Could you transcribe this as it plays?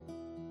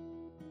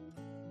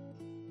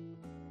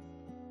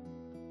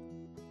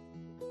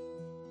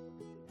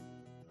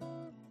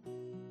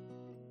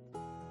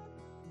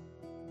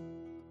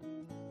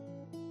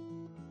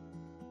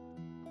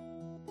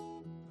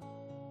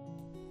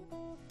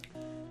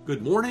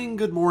Good morning,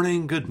 good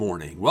morning, good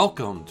morning.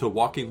 Welcome to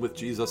Walking with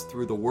Jesus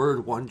Through the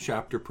Word, one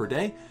chapter per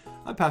day.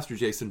 I'm Pastor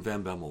Jason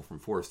Van Bemmel from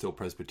Forest Hill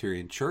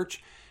Presbyterian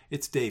Church.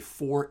 It's day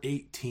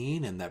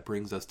 418, and that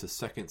brings us to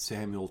 2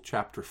 Samuel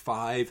chapter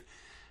 5.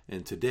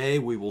 And today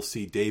we will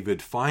see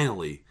David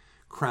finally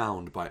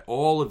crowned by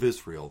all of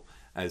Israel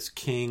as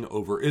king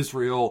over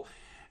Israel.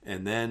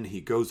 And then he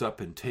goes up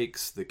and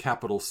takes the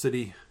capital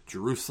city,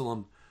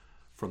 Jerusalem,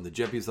 from the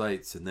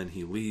Jebusites, and then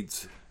he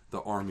leads the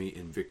army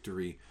in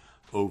victory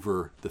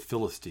over the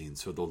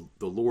Philistines. So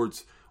the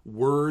Lord's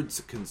words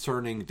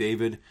concerning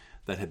David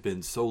that had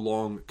been so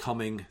long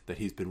coming, that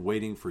he's been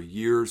waiting for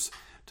years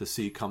to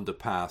see come to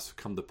pass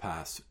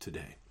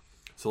today.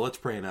 So let's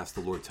pray and ask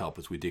the Lord's help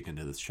as we dig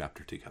into this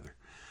chapter together.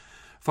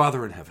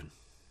 Father in heaven,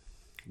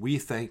 we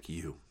thank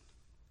you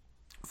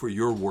for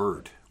your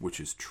word,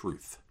 which is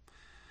truth,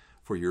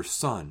 for your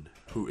Son,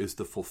 who is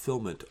the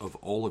fulfillment of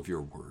all of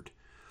your word,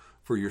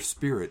 for your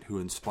Spirit, who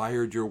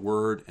inspired your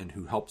word and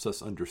who helps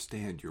us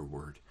understand your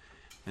word,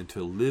 and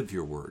to live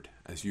your word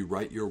as you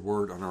write your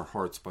word on our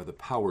hearts by the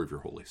power of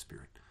your Holy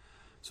Spirit.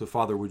 So,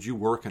 Father, would you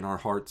work in our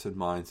hearts and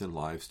minds and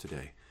lives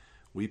today?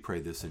 We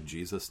pray this in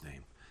Jesus'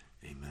 name.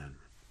 Amen.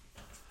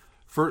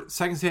 For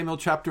 2 Samuel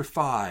chapter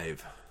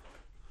 5.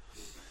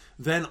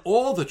 Then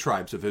all the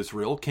tribes of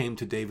Israel came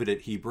to David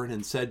at Hebron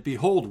and said,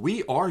 "Behold,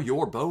 we are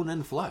your bone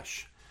and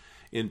flesh.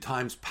 In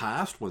times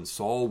past, when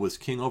Saul was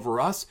king over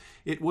us,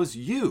 it was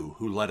you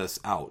who led us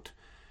out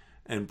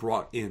and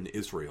brought in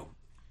Israel.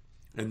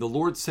 And the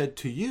Lord said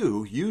to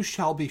you, you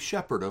shall be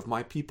shepherd of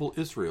my people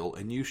Israel,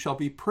 and you shall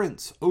be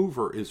prince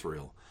over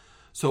Israel."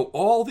 So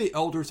all the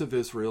elders of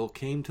Israel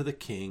came to the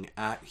king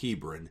at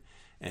Hebron,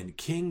 and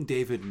King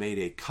David made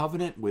a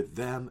covenant with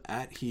them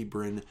at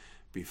Hebron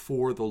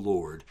before the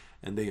Lord,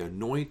 and they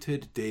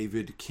anointed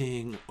David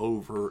king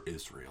over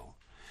Israel.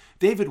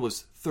 David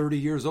was 30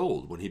 years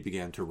old when he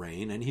began to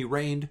reign, and he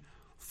reigned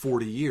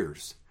 40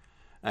 years.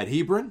 At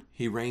Hebron,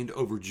 he reigned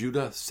over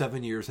Judah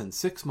 7 years and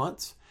 6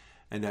 months,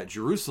 and at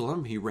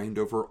Jerusalem he reigned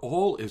over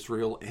all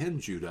Israel and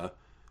Judah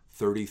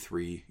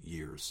 33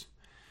 years.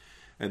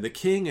 And the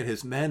king and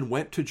his men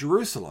went to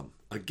Jerusalem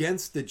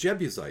against the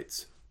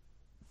Jebusites,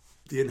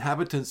 the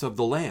inhabitants of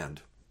the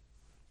land,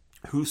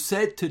 who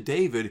said to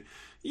David,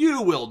 "You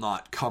will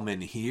not come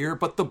in here,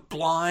 but the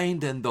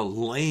blind and the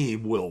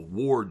lame will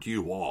ward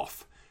you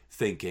off,"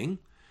 thinking,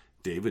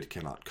 "David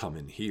cannot come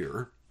in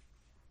here."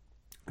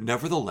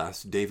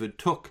 Nevertheless, David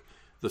took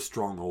the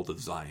stronghold of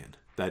Zion,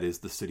 that is,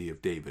 the city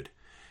of David.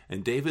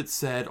 And David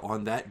said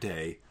on that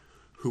day,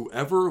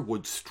 "Whoever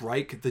would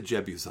strike the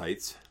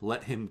Jebusites,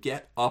 let him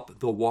get up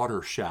the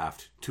water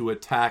shaft to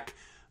attack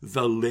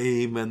the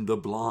lame and the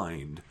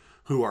blind,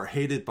 who are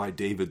hated by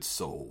David's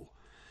soul."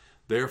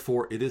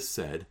 Therefore it is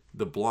said,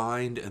 "The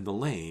blind and the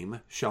lame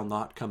shall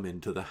not come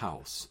into the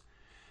house."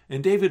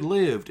 And David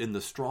lived in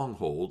the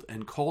stronghold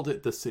and called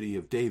it the city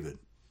of David.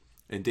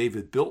 And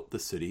David built the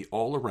city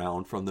all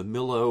around from the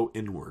Millo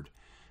inward.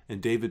 And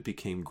David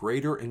became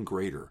greater and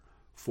greater,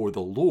 for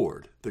the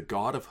Lord, the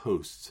God of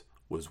hosts,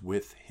 was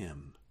with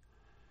him.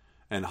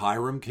 And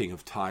Hiram, king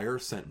of Tyre,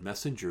 sent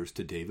messengers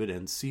to David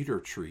and cedar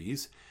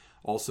trees,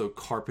 also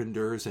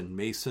carpenters and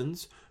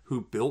masons, who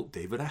built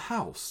David a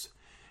house.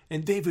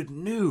 And David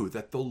knew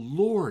that the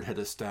Lord had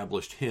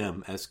established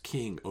him as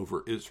king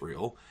over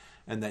Israel,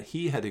 and that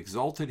he had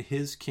exalted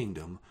his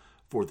kingdom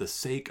for the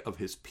sake of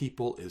his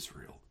people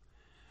Israel.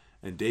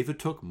 And David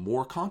took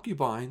more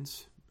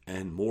concubines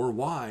and more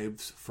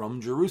wives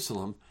from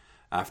Jerusalem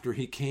after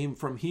he came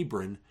from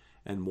Hebron,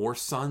 and more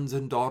sons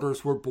and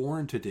daughters were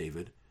born to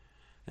David.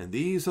 And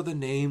these are the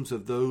names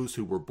of those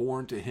who were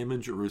born to him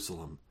in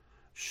Jerusalem: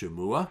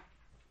 Shemua,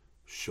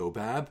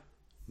 Shobab,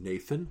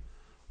 Nathan,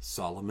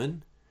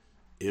 Solomon,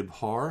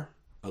 Ibhar,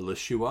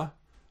 Elishua,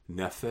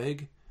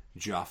 Nepheg,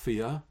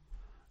 Japhia,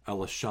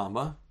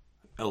 Elishama,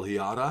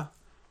 Eliada,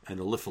 and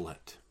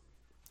Eliphalet.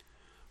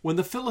 When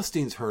the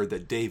Philistines heard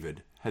that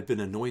David had been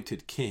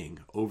anointed king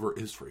over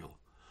Israel,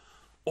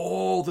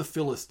 all the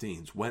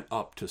Philistines went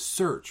up to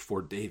search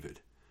for David.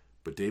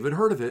 But David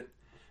heard of it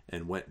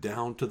and went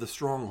down to the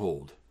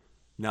stronghold.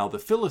 Now the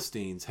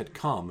Philistines had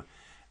come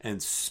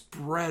and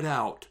spread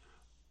out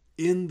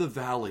in the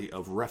valley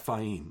of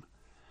Rephaim.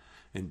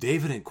 And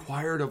David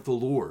inquired of the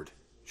Lord,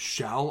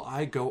 "Shall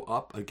I go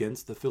up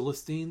against the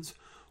Philistines?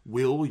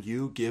 Will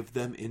you give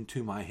them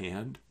into my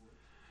hand?"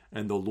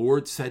 And the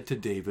Lord said to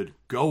David,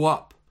 "Go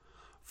up,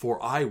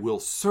 for I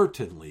will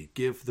certainly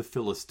give the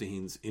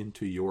Philistines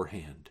into your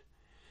hand."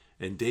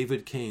 And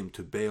David came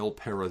to Baal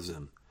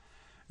Perazim,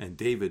 and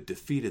David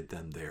defeated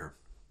them there.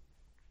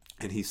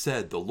 And he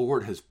said, "The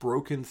Lord has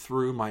broken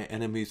through my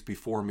enemies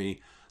before me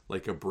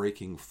like a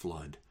breaking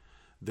flood."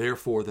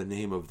 Therefore the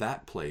name of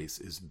that place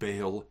is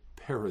Baal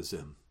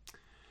Perazim.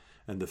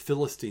 And the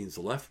Philistines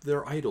left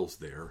their idols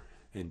there,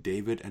 and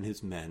David and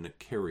his men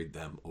carried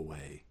them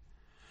away.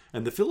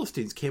 And the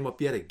Philistines came up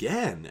yet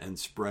again and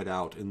spread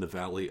out in the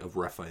valley of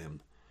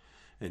Rephaim.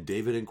 And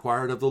David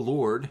inquired of the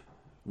Lord.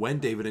 When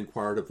David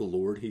inquired of the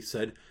Lord, he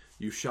said,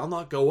 "You shall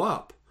not go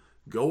up.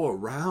 Go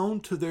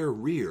around to their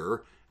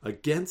rear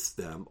against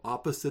them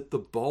opposite the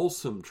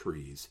balsam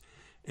trees.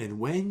 And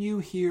when you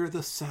hear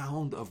the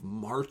sound of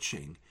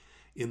marching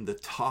in the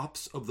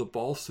tops of the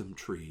balsam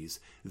trees,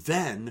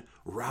 then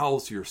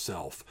rouse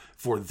yourself,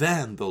 for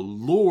then the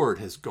Lord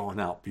has gone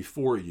out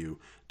before you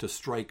to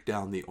strike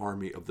down the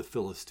army of the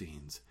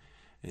Philistines.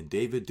 And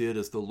David did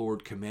as the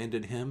Lord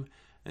commanded him,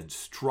 and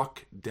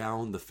struck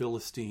down the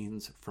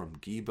Philistines from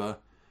Geba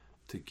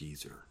to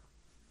Gezer.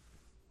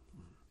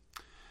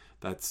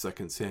 That's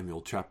 2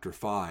 Samuel chapter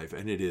 5,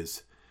 and it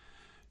is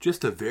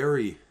just a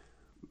very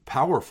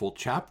powerful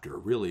chapter,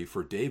 really,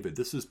 for David.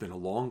 This has been a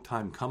long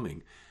time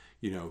coming.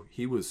 You know,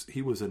 he was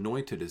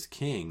anointed as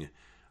king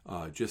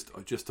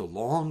just a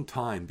long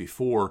time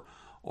before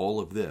all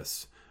of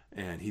this,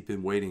 and he'd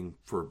been waiting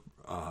for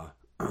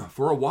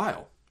a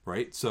while,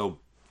 right? So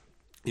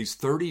he's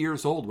 30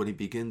 years old when he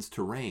begins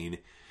to reign.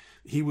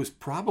 He was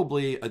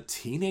probably a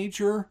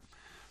teenager,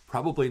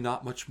 probably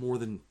not much more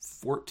than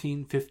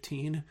 14,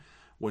 15,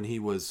 when he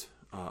was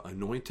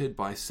anointed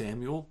by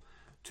Samuel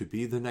to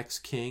be the next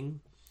king.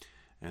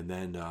 And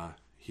then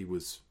he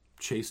was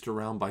chased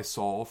around by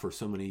Saul for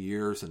so many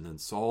years, and then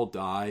Saul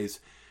dies,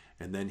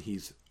 and then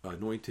he's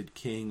anointed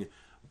king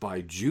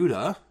by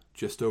Judah,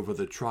 just over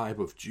the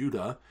tribe of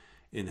Judah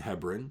in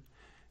Hebron,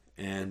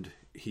 and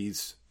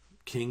he's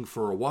king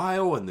for a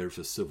while, and there's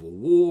a civil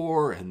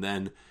war, and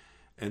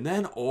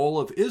then all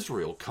of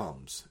Israel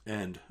comes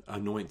and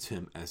anoints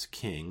him as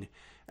king,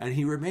 and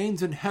he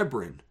remains in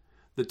Hebron.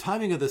 The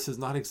timing of this is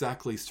not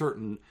exactly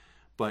certain,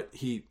 but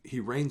he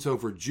reigns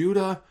over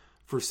Judah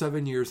for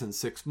 7 years and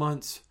 6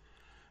 months,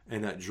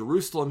 and at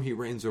Jerusalem he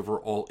reigns over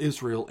all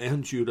Israel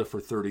and Judah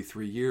for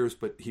 33 years,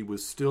 but he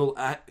was still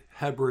at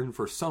Hebron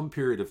for some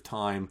period of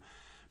time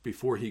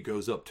before he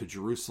goes up to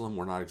Jerusalem.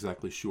 We're not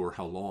exactly sure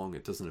how long.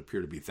 It doesn't appear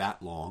to be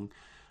that long,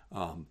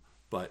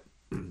 but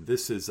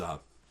this is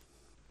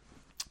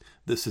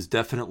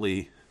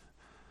definitely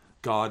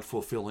God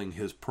fulfilling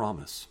his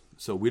promise.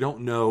 So we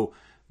don't know.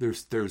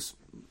 There's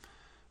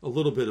a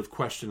little bit of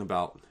question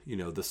about,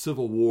 the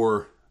civil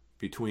war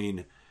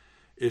between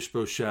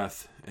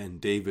Ishbosheth and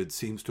David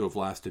seems to have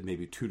lasted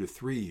maybe 2 to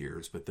 3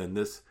 years, but then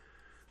this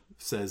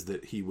says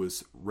that he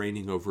was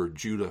reigning over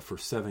Judah for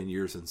 7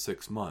 years and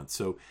 6 months.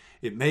 So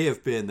it may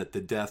have been that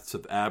the deaths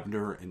of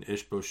Abner and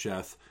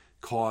Ishbosheth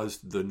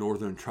caused the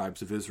northern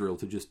tribes of Israel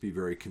to just be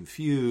very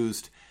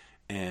confused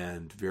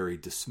and very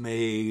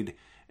dismayed,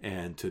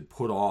 and to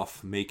put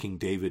off making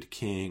David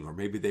king, or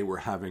maybe they were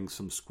having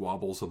some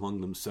squabbles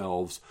among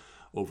themselves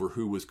over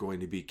who was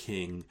going to be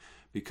king,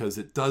 because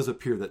it does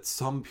appear that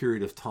some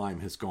period of time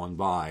has gone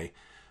by,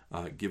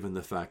 given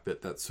the fact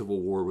that that civil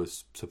war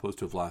was supposed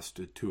to have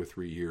lasted 2 or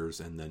 3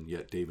 years, and then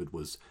yet David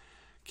was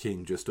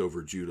king just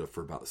over Judah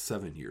for about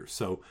 7 years.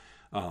 So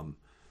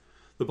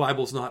the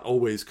Bible's not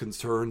always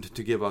concerned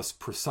to give us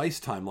precise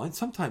timelines.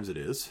 Sometimes it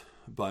is,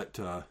 but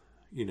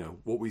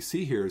what we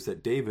see here is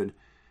that David,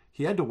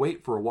 he had to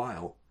wait for a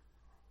while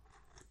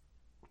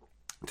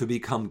to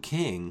become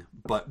king,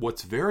 but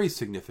what's very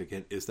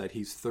significant is that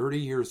he's 30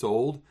 years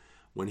old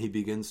when he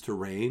begins to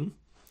reign,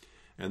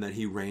 and that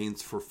he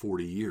reigns for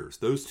 40 years.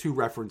 Those two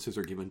references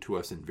are given to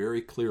us in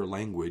very clear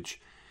language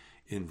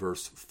in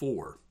verse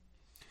 4.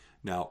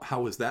 Now,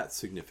 how is that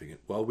significant?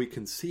 Well, we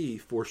can see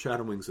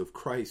foreshadowings of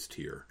Christ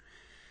here,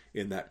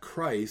 in that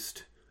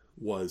Christ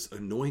was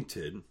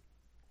anointed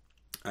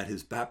at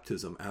his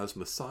baptism as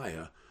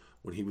Messiah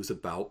when he was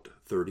about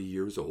 30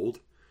 years old.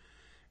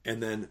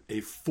 And then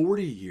a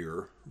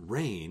 40-year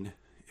reign,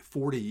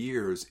 40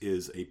 years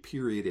is a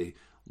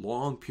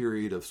long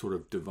period of sort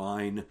of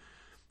divine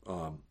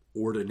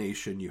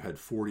ordination. You had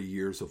 40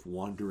 years of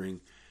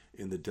wandering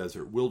in the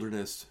desert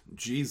wilderness.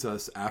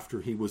 Jesus,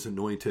 after he was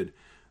anointed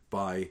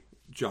by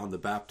John the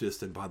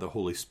Baptist and by the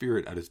Holy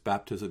Spirit at his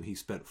baptism, he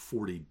spent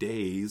 40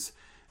 days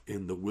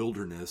in the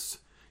wilderness,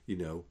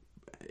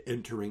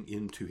 entering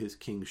into his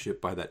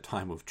kingship by that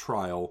time of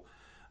trial.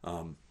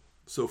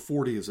 So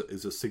 40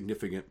 is a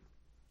significant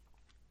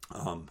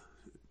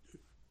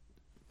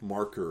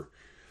marker,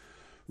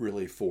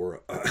 really,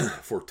 for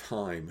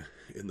time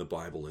in the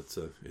Bible. It's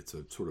a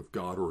sort of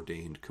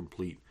God-ordained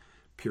complete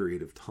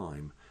period of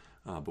time.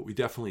 But we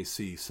definitely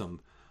see some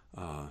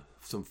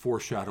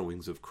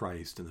foreshadowings of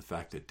Christ in the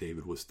fact that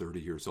David was 30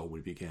 years old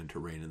when he began to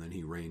reign, and then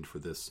he reigned for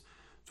this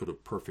sort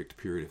of perfect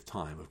period of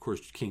time. Of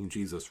course, King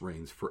Jesus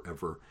reigns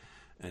forever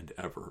and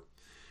ever.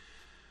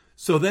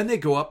 So then they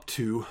go up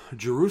to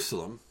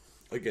Jerusalem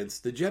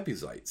against the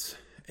Jebusites.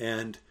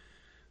 And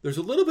there's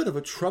a little bit of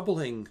a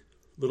troubling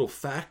little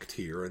fact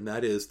here, and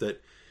that is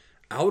that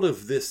out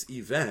of this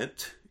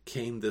event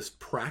came this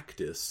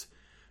practice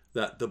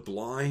that the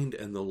blind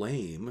and the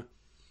lame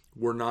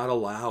were not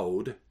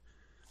allowed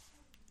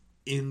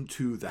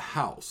into the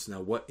house.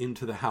 Now, what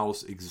into the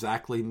house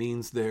exactly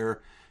means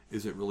there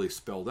isn't really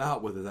spelled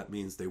out, whether that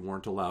means they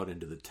weren't allowed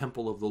into the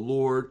temple of the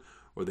Lord,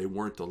 or they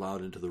weren't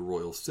allowed into the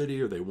royal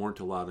city, or they weren't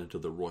allowed into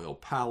the royal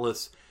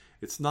palace.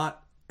 It's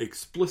not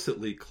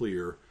explicitly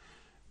clear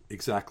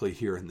exactly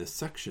here in this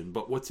section,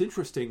 but what's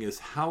interesting is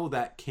how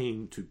that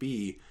came to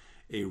be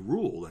a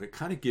rule, and it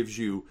kind of gives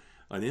you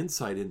an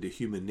insight into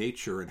human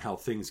nature and how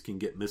things can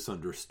get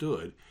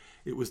misunderstood.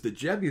 It was the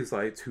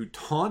Jebusites who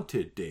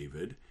taunted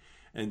David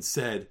and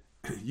said,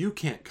 you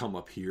can't come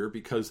up here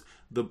because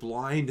the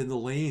blind and the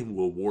lame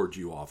will ward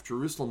you off.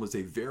 Jerusalem was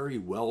a very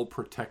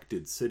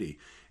well-protected city.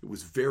 It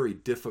was very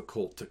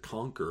difficult to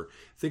conquer.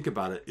 Think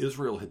about it.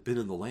 Israel had been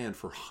in the land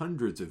for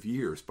hundreds of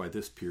years by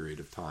this period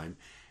of time,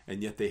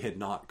 and yet they had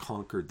not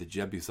conquered the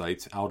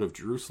Jebusites out of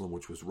Jerusalem,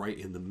 which was right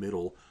in the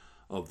middle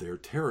of their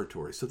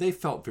territory. So they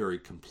felt very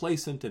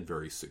complacent and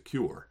very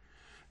secure.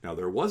 Now,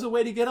 there was a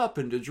way to get up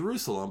into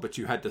Jerusalem, but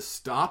you had to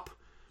stop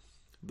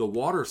the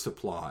water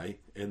supply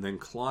and then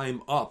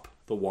climb up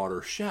the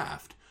water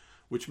shaft,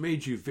 which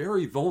made you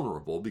very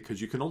vulnerable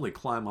because you can only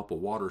climb up a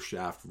water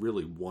shaft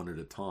really one at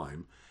a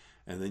time,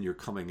 and then you're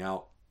coming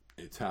out,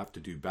 it's have to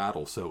do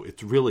battle. So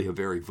it's really a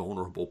very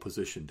vulnerable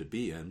position to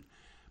be in.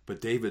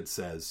 But David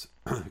says,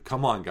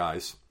 come on,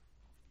 guys.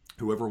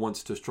 Whoever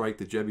wants to strike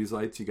the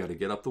Jebusites, you got to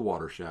get up the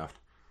water shaft.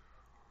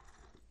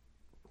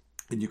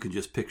 And you can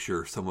just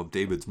picture some of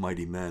David's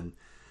mighty men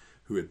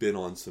who had been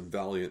on some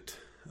valiant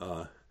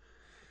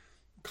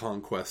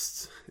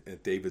conquests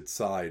at David's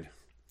side,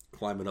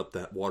 climbing up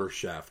that water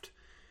shaft.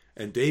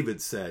 And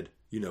David said,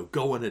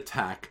 go and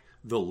attack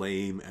the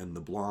lame and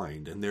the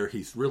blind. And there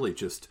he's really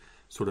just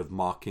sort of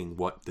mocking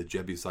what the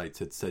Jebusites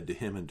had said to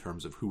him in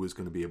terms of who was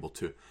going to be able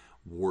to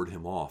ward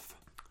him off.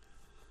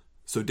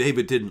 So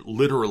David didn't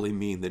literally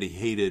mean that he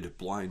hated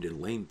blind and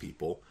lame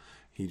people.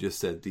 He just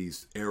said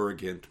these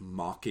arrogant,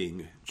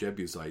 mocking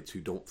Jebusites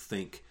who don't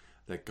think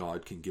that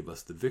God can give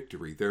us the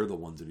victory. They're the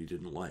ones that he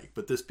didn't like.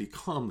 But this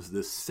becomes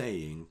this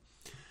saying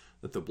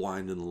that the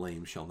blind and the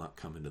lame shall not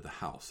come into the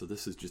house. So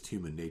this is just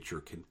human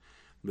nature can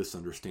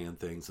misunderstand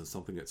things, and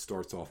something that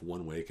starts off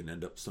one way can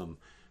end up some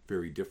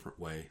very different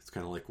way. It's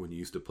kind of like when you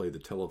used to play the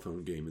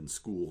telephone game in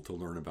school to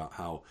learn about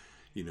how,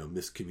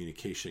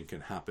 miscommunication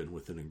can happen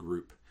within a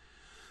group.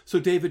 So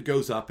David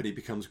goes up and he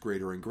becomes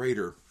greater and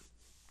greater.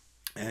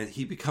 And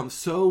he becomes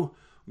so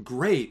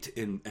great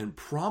and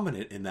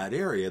prominent in that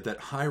area that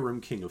Hiram,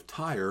 king of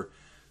Tyre,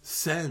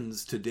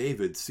 sends to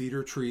David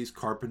cedar trees,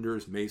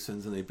 carpenters,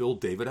 masons, and they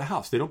build David a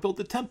house. They don't build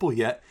the temple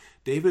yet.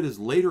 David is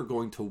later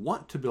going to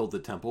want to build the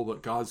temple,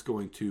 but God's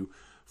going to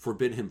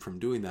forbid him from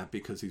doing that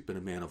because he's been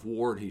a man of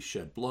war and he's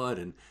shed blood,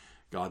 and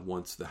God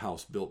wants the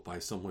house built by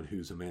someone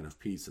who's a man of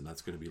peace, and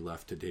that's going to be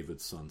left to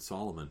David's son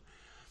Solomon.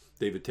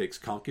 David takes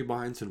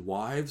concubines and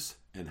wives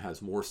and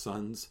has more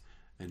sons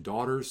and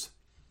daughters.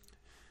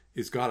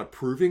 Is God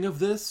approving of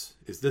this?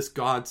 Is this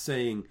God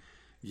saying,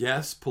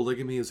 yes,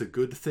 polygamy is a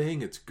good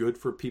thing. It's good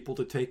for people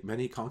to take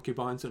many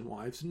concubines and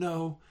wives?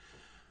 No.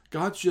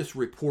 God's just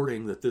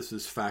reporting that this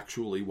is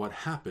factually what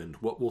happened.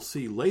 What we'll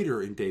see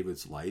later in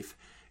David's life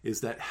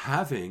is that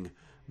having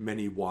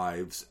many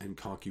wives and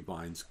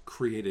concubines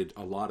created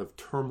a lot of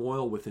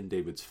turmoil within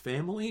David's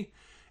family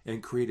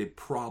and created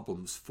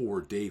problems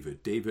for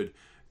David. David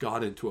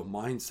got into a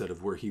mindset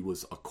of where he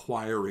was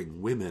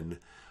acquiring women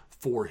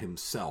for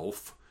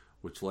himself,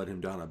 which led him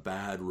down a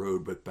bad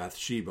road with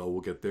Bathsheba. We'll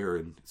get there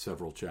in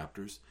several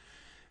chapters.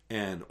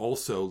 And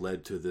also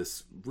led to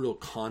this real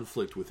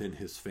conflict within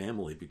his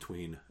family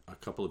between a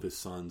couple of his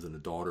sons and a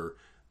daughter,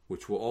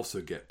 which we'll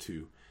also get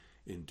to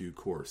in due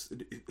course.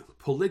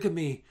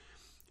 Polygamy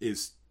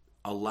is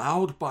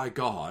allowed by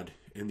God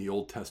in the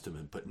Old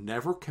Testament, but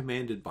never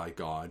commanded by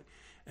God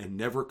and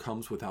never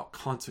comes without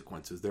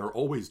consequences. There are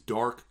always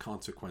dark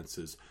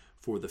consequences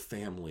for the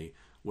family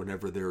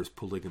whenever there is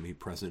polygamy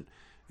present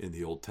in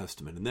the Old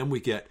Testament. And then we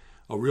get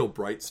a real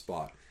bright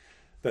spot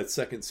that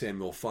 2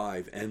 Samuel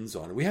 5 ends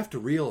on. And we have to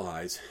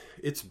realize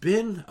it's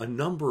been a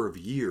number of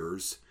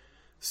years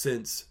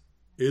since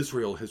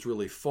Israel has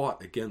really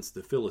fought against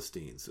the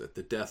Philistines at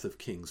the death of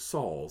King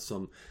Saul,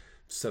 some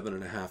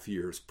 7.5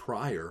 years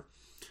prior.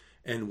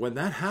 And when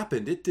that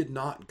happened, it did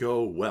not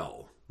go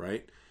well,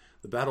 right?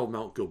 The Battle of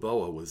Mount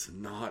Gilboa was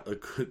not a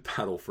good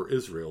battle for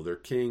Israel. Their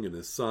king and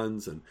his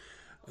sons, and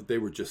they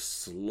were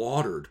just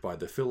slaughtered by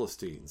the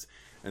Philistines.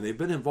 And they've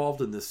been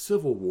involved in this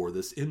civil war,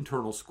 this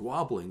internal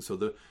squabbling, so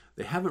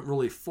they haven't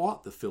really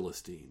fought the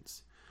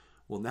Philistines.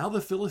 Well, now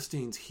the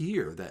Philistines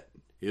hear that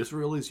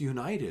Israel is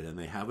united and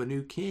they have a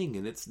new king,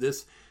 and it's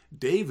this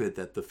David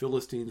that the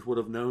Philistines would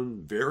have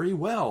known very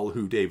well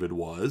who David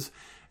was.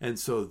 And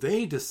so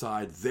they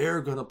decide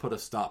they're going to put a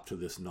stop to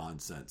this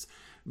nonsense.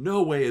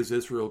 No way is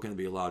Israel going to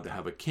be allowed to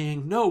have a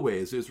king. No way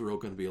is Israel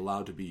going to be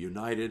allowed to be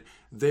united.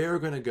 They're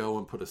going to go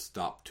and put a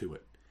stop to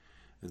it.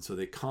 And so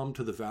they come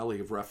to the valley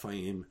of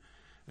Rephaim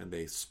and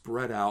they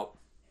spread out.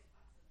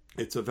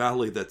 It's a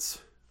valley that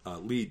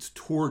leads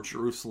toward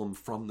Jerusalem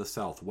from the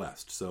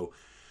southwest. So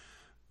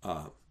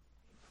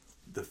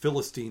the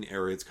Philistine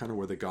area, it's kind of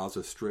where the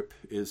Gaza Strip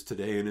is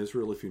today in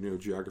Israel, if you know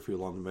geography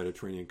along the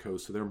Mediterranean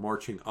coast. So they're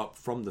marching up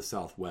from the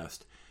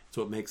southwest.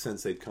 So it makes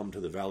sense they'd come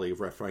to the Valley of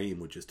Rephaim,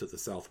 which is to the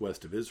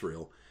southwest of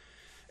Israel.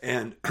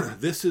 And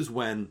this is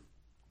when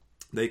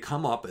they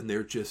come up and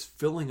they're just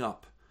filling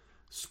up,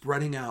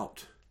 spreading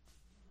out.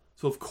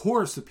 So of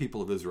course the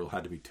people of Israel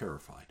had to be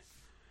terrified.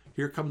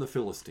 Here come the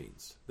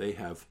Philistines. They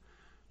have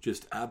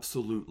just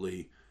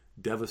absolutely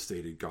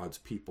devastated God's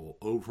people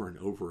over and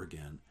over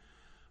again.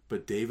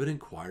 But David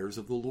inquires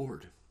of the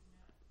Lord.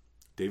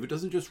 David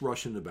doesn't just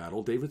rush into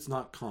battle. David's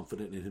not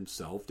confident in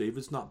himself.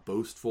 David's not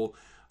boastful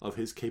of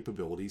his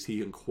capabilities.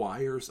 He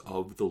inquires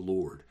of the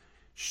Lord.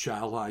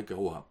 Shall I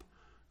go up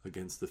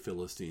against the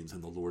Philistines?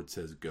 And the Lord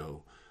says,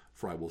 go,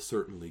 for I will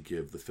certainly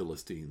give the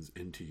Philistines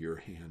into your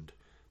hand.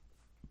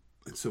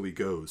 And so he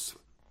goes.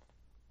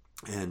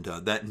 And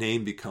that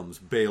name becomes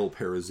Baal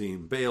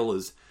Perazim. Baal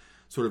is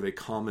sort of a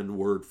common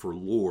word for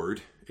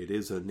Lord. It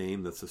is a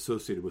name that's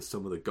associated with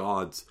some of the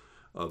gods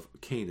of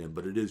Canaan,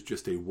 but it is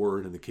just a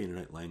word in the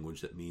Canaanite language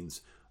that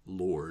means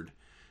Lord.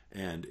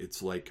 And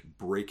it's like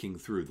breaking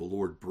through, the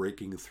Lord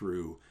breaking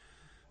through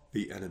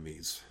the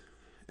enemies.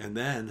 And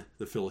then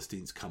the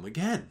Philistines come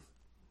again.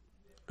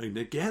 And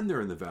again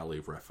they're in the valley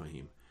of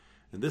Rephaim.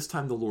 And this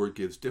time the Lord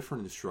gives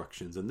different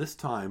instructions. And this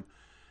time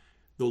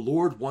the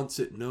Lord wants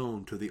it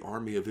known to the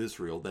army of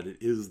Israel that it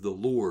is the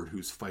Lord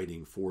who's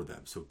fighting for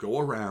them. So go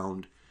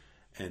around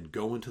and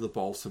go into the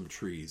balsam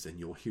trees, and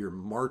you'll hear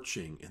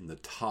marching in the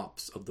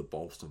tops of the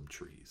balsam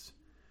trees.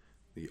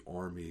 The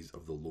armies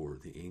of the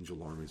Lord, the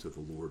angel armies of the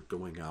Lord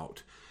going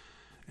out.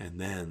 And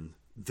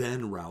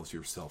then rouse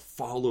yourself.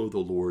 Follow the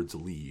Lord's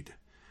lead.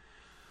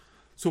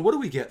 So what do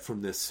we get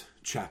from this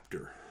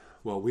chapter?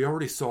 Well, we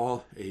already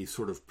saw a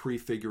sort of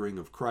prefiguring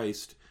of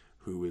Christ,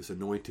 who is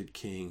anointed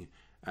king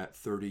at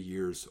 30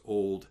 years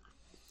old.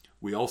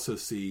 We also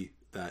see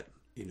that,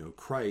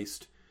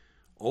 Christ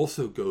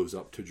also goes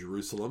up to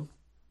Jerusalem,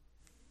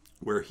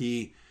 where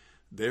he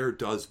there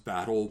does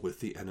battle with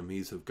the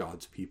enemies of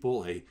God's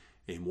people, a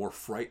more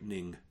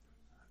frightening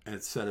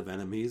set of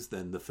enemies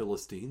than the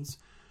Philistines.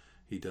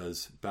 He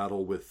does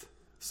battle with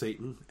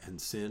Satan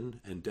and sin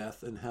and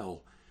death and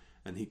hell,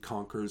 and he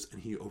conquers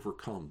and he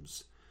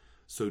overcomes.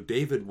 So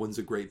David wins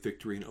a great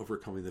victory in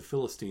overcoming the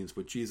Philistines,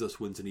 but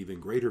Jesus wins an even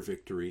greater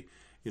victory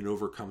in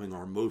overcoming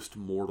our most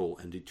mortal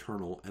and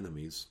eternal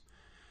enemies.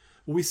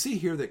 Well, we see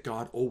here that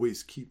God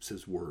always keeps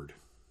his word.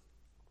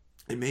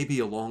 It may be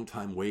a long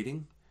time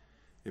waiting.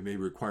 It may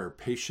require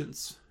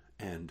patience,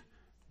 and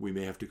we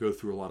may have to go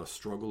through a lot of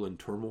struggle and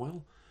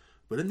turmoil.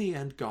 But in the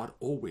end, God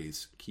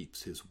always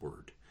keeps his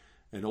word.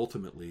 And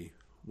ultimately,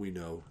 we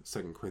know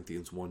 2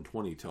 Corinthians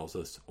 1:20 tells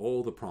us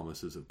all the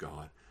promises of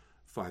God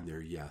find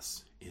their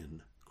yes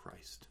in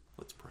Christ.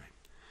 Let's pray.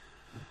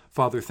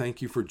 Father,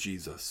 thank you for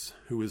Jesus,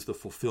 who is the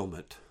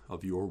fulfillment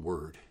of your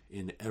word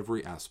in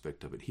every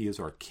aspect of it. He is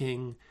our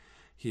king.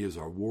 He is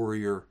our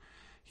warrior.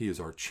 He is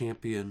our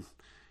champion.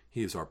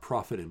 He is our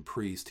prophet and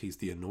priest. He's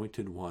the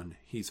anointed one.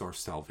 He's our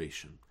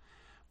salvation.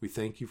 We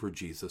thank you for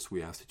Jesus.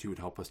 We ask that you would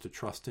help us to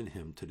trust in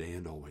him today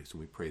and always. And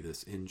we pray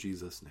this in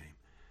Jesus' name.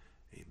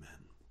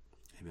 Amen.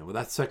 Amen. Well,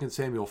 that's 2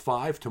 Samuel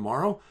 5.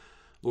 Tomorrow,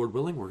 Lord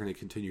willing, we're going to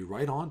continue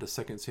right on to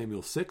 2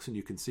 Samuel 6. And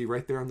you can see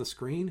right there on the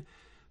screen,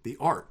 the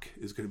ark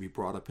is going to be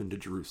brought up into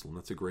Jerusalem.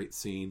 That's a great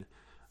scene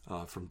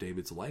from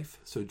David's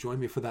life. So join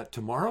me for that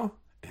tomorrow,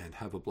 and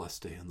have a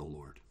blessed day in the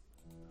Lord.